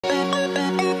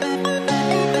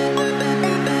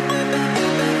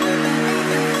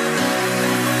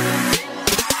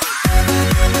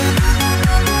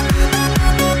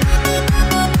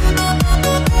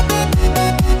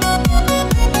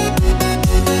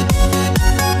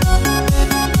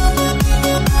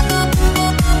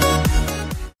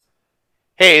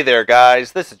Hey there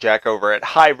guys, this is Jack over at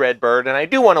Hi Redbird, and I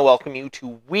do want to welcome you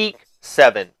to week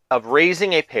 7 of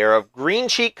raising a pair of green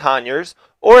cheek conures,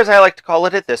 or as I like to call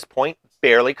it at this point,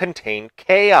 barely contained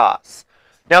chaos.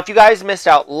 Now if you guys missed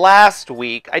out last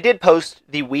week, I did post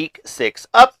the week 6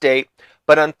 update,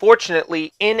 but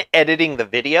unfortunately in editing the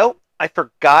video, I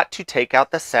forgot to take out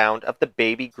the sound of the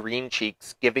baby green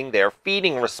cheeks giving their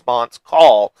feeding response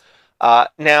call.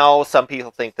 Now, some people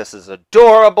think this is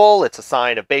adorable. It's a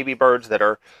sign of baby birds that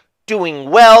are doing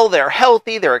well, they're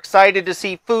healthy, they're excited to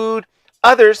see food.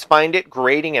 Others find it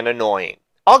grating and annoying.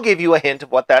 I'll give you a hint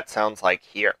of what that sounds like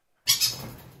here.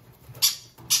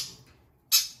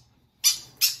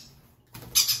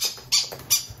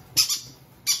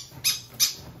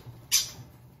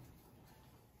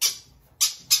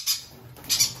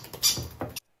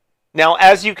 Now,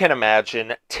 as you can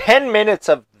imagine, 10 minutes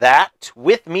of that,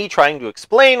 with me trying to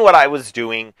explain what I was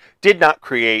doing, did not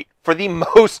create for the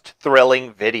most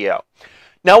thrilling video.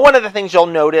 Now, one of the things you'll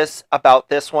notice about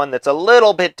this one that's a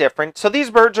little bit different, so these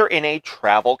birds are in a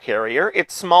travel carrier.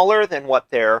 It's smaller than what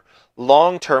their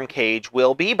long-term cage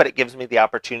will be, but it gives me the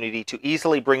opportunity to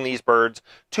easily bring these birds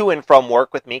to and from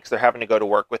work with me because they're having to go to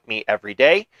work with me every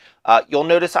day. You'll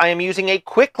notice I am using a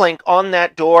quick link on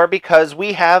that door because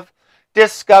we have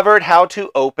discovered how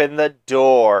to open the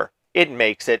door. It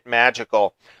makes it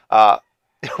magical.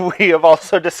 We have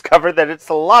also discovered that it's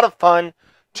a lot of fun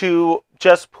to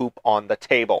just poop on the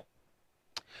table.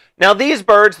 Now these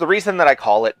birds, the reason that I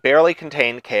call it barely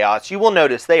contained chaos, you will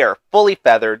notice they are fully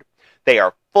feathered. They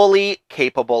are fully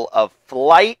capable of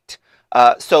flight.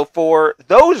 So for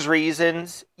those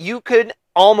reasons, you could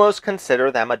almost consider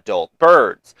them adult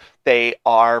birds. They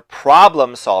are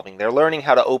problem solving. They're learning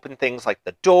how to open things like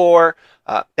the door.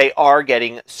 They are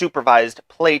getting supervised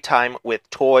playtime with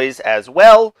toys as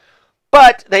well.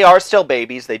 But they are still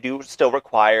babies. They do still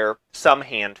require some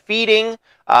hand feeding.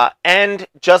 And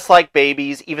just like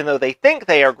babies, even though they think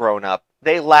they are grown up,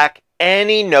 they lack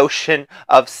any notion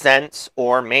of sense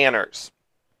or manners.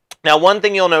 Now, one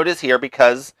thing you'll notice here,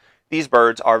 because these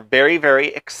birds are very, very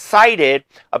excited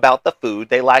about the food,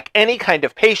 they lack any kind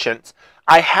of patience,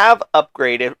 I have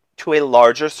upgraded to a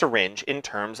larger syringe in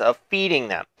terms of feeding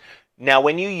them. Now,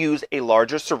 when you use a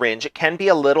larger syringe, it can be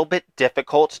a little bit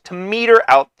difficult to meter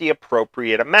out the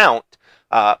appropriate amount.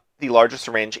 The larger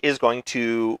syringe is going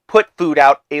to put food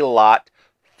out a lot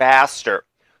faster.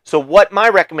 So what my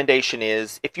recommendation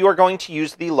is, if you are going to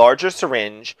use the larger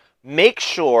syringe, make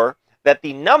sure that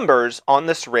the numbers on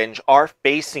the syringe are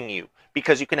facing you,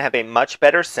 because you can have a much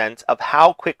better sense of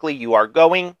how quickly you are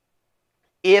going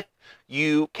if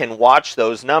you can watch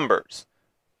those numbers.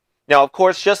 Now, of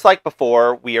course, just like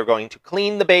before, we are going to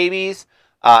clean the babies.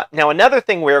 Now, another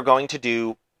thing we're going to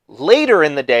do later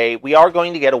in the day, we are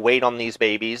going to get a weight on these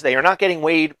babies. They are not getting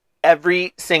weighed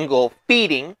every single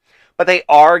feeding, but they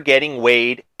are getting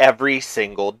weighed every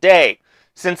single day.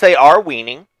 Since they are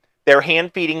weaning, their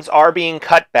hand feedings are being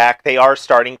cut back. They are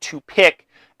starting to pick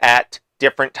at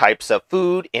different types of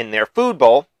food in their food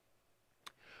bowl.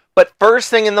 But first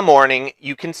thing in the morning,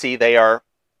 you can see they are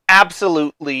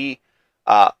absolutely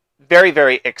very,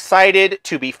 very excited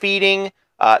to be feeding.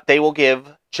 They will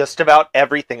give just about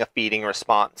everything a feeding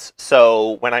response.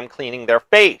 So when I'm cleaning their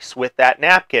face with that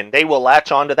napkin, they will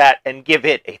latch onto that and give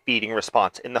it a feeding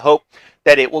response in the hope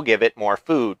that it will give it more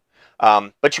food.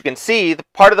 But you can see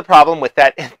part of the problem with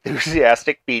that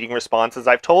enthusiastic feeding response, as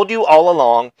I've told you all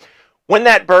along, when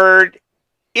that bird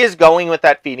is going with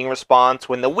that feeding response,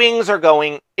 when the wings are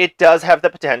going, it does have the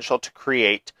potential to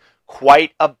create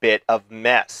quite a bit of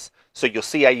mess. So you'll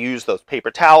see I use those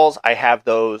paper towels. I have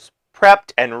those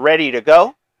prepped and ready to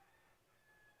go.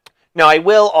 Now I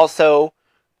will also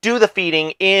do the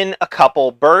feeding in a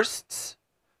couple bursts,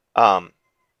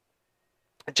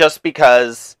 just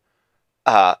because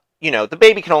you know, the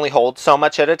baby can only hold so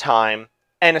much at a time,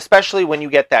 and especially when you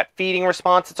get that feeding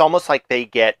response, it's almost like they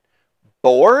get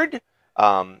bored,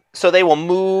 so they will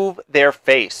move their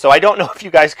face. So I don't know if you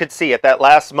guys could see at that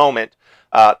last moment,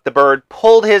 the bird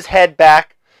pulled his head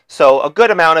back, so a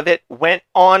good amount of it went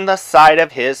on the side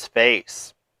of his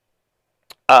face,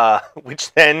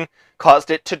 which then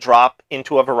caused it to drop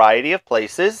into a variety of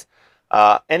places.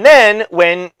 And then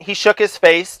when he shook his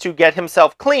face to get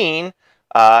himself clean,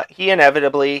 he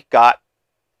inevitably got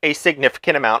a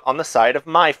significant amount on the side of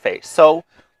my face. So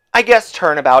I guess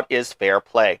turnabout is fair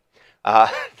play.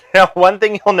 Now, one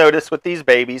thing you'll notice with these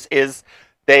babies is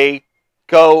they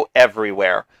go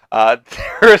everywhere.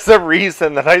 There's a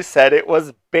reason that I said it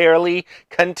was barely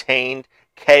contained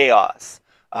chaos.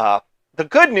 The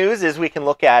good news is we can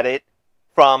look at it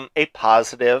from a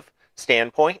positive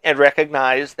standpoint and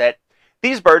recognize that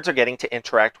these birds are getting to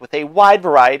interact with a wide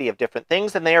variety of different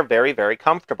things, and they are very, very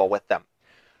comfortable with them.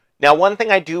 Now, one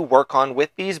thing I do work on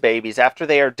with these babies after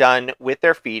they are done with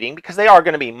their feeding, because they are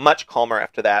going to be much calmer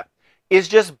after that, is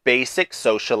just basic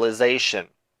socialization.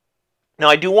 Now,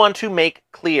 I do want to make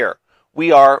clear,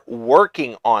 we are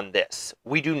working on this.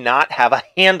 We do not have a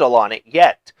handle on it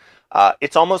yet.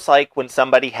 It's almost like when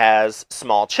somebody has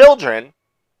small children,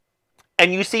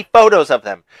 and you see photos of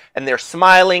them, and they're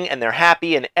smiling and they're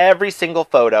happy in every single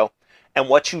photo. And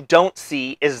what you don't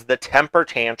see is the temper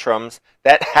tantrums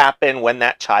that happen when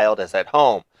that child is at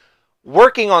home.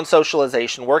 Working on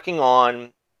socialization, working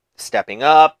on stepping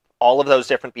up, all of those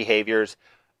different behaviors,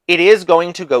 it is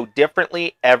going to go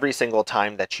differently every single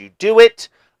time that you do it.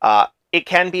 It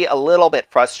can be a little bit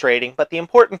frustrating, but the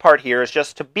important part here is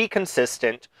just to be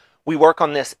consistent. We work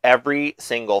on this every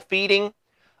single feeding.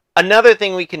 Another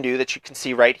thing we can do that you can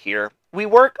see right here, we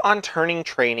work on turning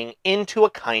training into a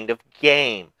kind of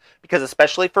game. Because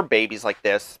especially for babies like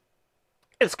this,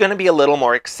 it's going to be a little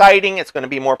more exciting, it's going to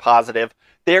be more positive,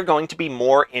 they're going to be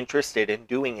more interested in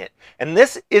doing it. And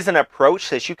this is an approach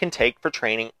that you can take for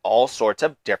training all sorts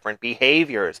of different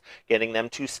behaviors, getting them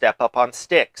to step up on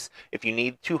sticks. If you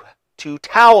need to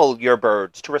towel your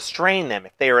birds, to restrain them,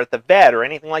 if they are at the vet or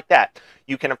anything like that,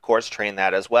 you can of course train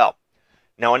that as well.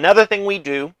 Now, another thing we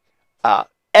do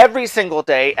every single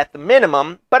day at the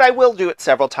minimum, but I will do it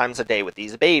several times a day with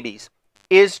these babies,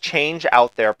 is change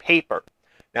out their paper.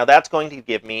 Now, that's going to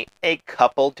give me a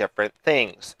couple different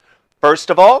things. First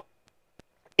of all,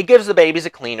 it gives the babies a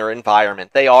cleaner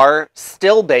environment. They are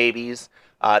still babies.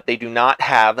 They do not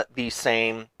have the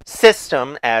same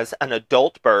system as an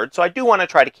adult bird, so I do want to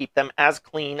try to keep them as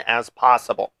clean as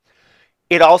possible.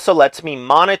 It also lets me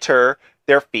monitor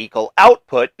their fecal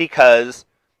output because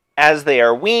as they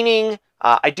are weaning,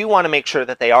 I do want to make sure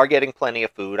that they are getting plenty of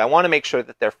food. I want to make sure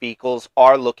that their fecals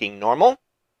are looking normal.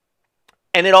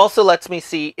 And it also lets me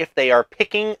see if they are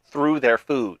picking through their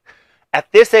food.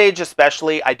 At this age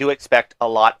especially, I do expect a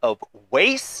lot of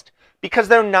waste because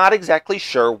they're not exactly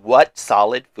sure what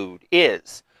solid food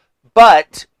is.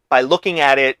 But by looking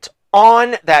at it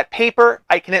on that paper,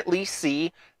 I can at least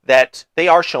see that they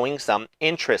are showing some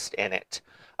interest in it.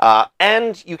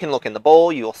 And you can look in the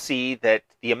bowl, you'll see that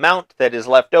the amount that is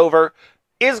left over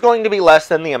is going to be less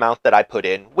than the amount that I put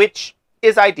in, which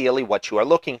is ideally what you are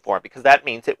looking for, because that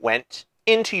means it went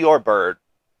into your bird.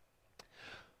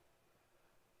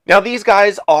 Now, these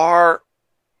guys are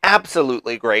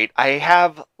absolutely great. I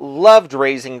have loved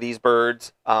raising these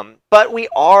birds, but we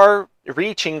are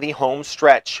reaching the home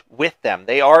stretch with them.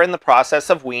 They are in the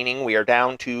process of weaning. We are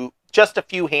down to just a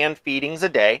few hand feedings a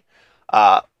day.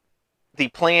 The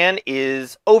plan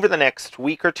is over the next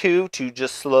week or two to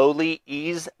just slowly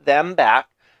ease them back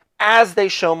as they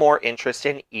show more interest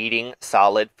in eating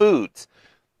solid foods.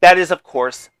 That is, of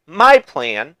course, my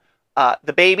plan.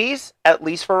 The babies, at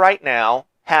least for right now,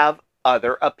 have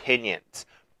other opinions.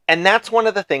 And that's one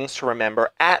of the things to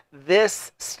remember at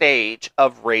this stage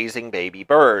of raising baby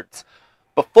birds.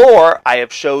 Before, I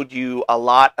have showed you a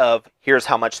lot of here's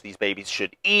how much these babies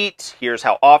should eat, here's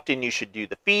how often you should do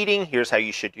the feeding, here's how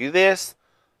you should do this.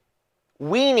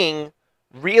 Weaning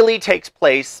really takes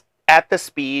place at the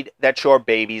speed that your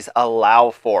babies allow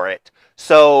for it.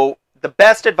 So the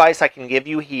best advice I can give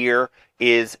you here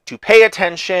is to pay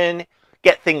attention,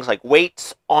 get things like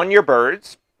weights on your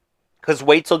birds, because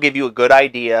weights will give you a good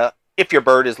idea if your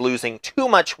bird is losing too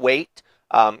much weight.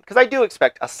 Because I do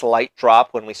expect a slight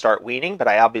drop when we start weaning, but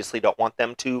I obviously don't want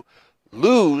them to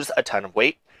lose a ton of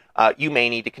weight. You may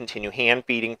need to continue hand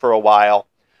feeding for a while.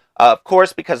 Of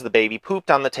course, because the baby pooped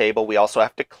on the table, we also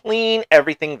have to clean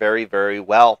everything very, very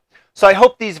well. So I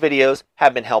hope these videos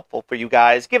have been helpful for you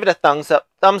guys. Give it a thumbs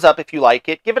up if you like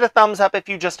it. Give it a thumbs up if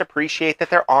you just appreciate that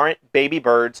there aren't baby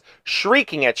birds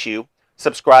shrieking at you.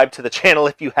 Subscribe to the channel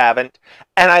if you haven't,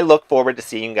 and I look forward to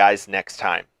seeing you guys next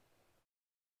time.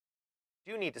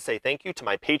 I do need to say thank you to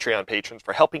my Patreon patrons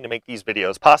for helping to make these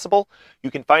videos possible. You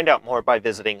can find out more by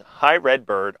visiting Hi Red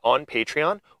Bird on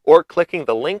Patreon or clicking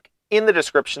the link in the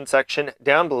description section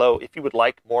down below if you would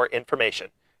like more information.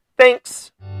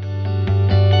 Thanks!